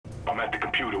I'm at the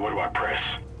computer. What do I press?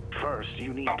 First,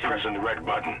 you need I'm to... pressing the red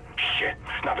button. Shit.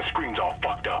 Now the screen's all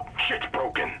fucked up. Shit's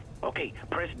broken. Okay,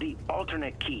 press the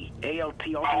alternate key. ALT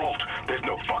alternate. Alt. There's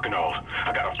no fucking alt.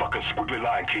 I got a fucking squiggly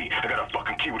line key. I got a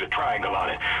fucking key with a triangle on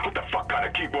it. What the fuck kind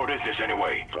of keyboard is this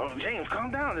anyway? Oh, James, calm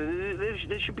down.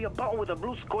 There should be a button with a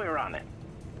blue square on it.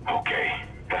 Okay,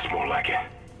 that's more like it.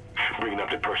 Bringing up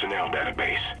the personnel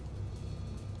database.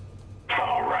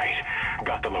 All right,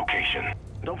 got the location.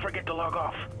 Don't forget to log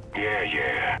off.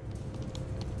 Yeah.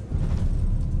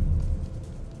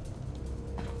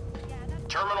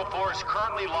 Terminal 4 is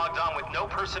currently logged on with no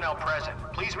personnel present.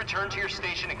 Please return to your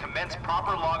station and commence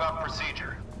proper log-off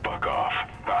procedure. Fuck off.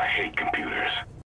 I hate computers.